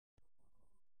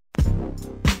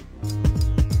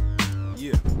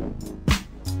Yeah.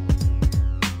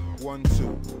 1,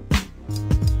 2.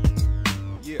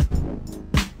 Yeah.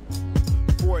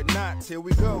 Fort Knox, here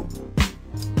we go.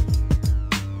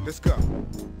 Let's go.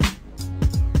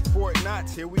 Fort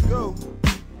Knox, here we go.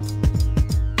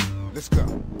 Let's go.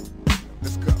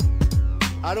 Let's go.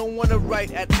 I don't wanna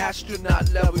write at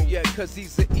astronaut level yet, cause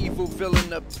he's an evil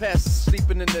villain, a pest,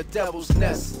 sleeping in the devil's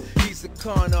nest. He's a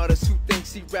con artist who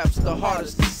thinks he raps the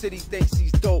hardest. The city thinks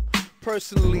he's dope.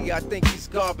 Personally, I think he's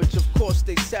garbage. Of course,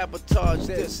 they sabotage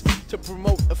this to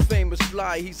promote a famous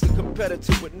lie. He's a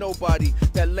competitor with nobody,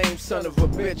 that lame son of a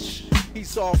bitch.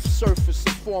 He's off surface, a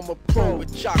former pro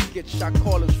with jock itch. I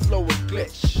call his flow a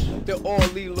glitch. They're all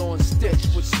Lilo and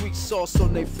Stitch with sweet sauce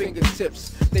on their fingertips.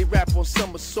 They rap on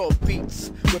somersault beats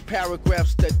with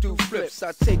paragraphs that do flips.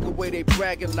 I take away their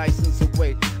bragging license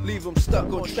away, leave them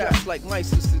stuck on traps like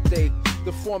mice today.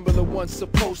 The Formula 1's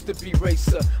supposed to be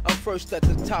racer. I'm first at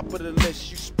the top of the list.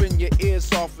 You spin your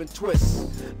ears off and twist.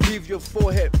 Leave your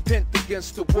forehead pinned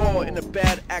against the wall in a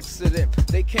bad accident.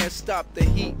 They can't stop the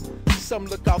heat. Some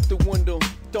look out the window,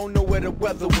 don't know where the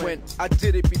weather went. I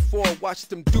did it before, watched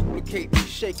them duplicate me,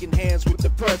 shaking hands with the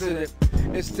president.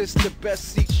 Is this the best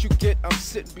seats you get? I'm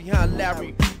sitting behind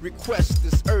Larry. Request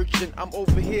is urgent. I'm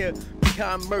over here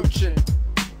behind Merchant.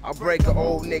 I break an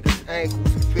old nigga's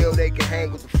ankles and feel they can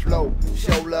hang with the flow.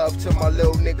 Show love to my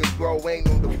little niggas grow, ain't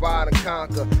no divide and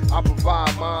conquer. I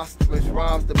provide monstrous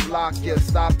rhymes to block you,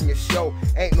 stopping your show.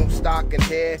 Ain't no stock in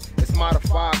here, it's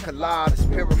modified collide, it's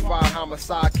purified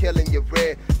homicide, killing your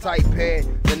red type head.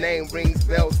 The name rings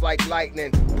bells like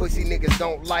lightning. Pussy niggas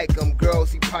don't like them,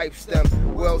 girls he pipes them.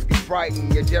 Wells get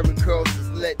frightened, your Jerry curls is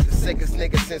lit. The sickest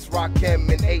nigga since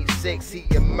Rakim in 86, he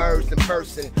emerged in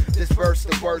person. This verse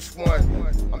the worst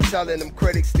one. I'm telling them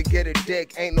critics to get a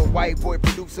dick. Ain't no white boy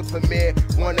producer premiere.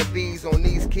 Wannabes on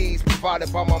these keys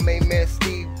provided by my main man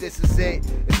Steve. This is it.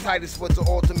 It's Tytus with the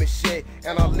ultimate shit.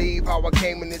 And I leave how I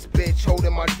came in this bitch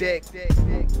holding my dick.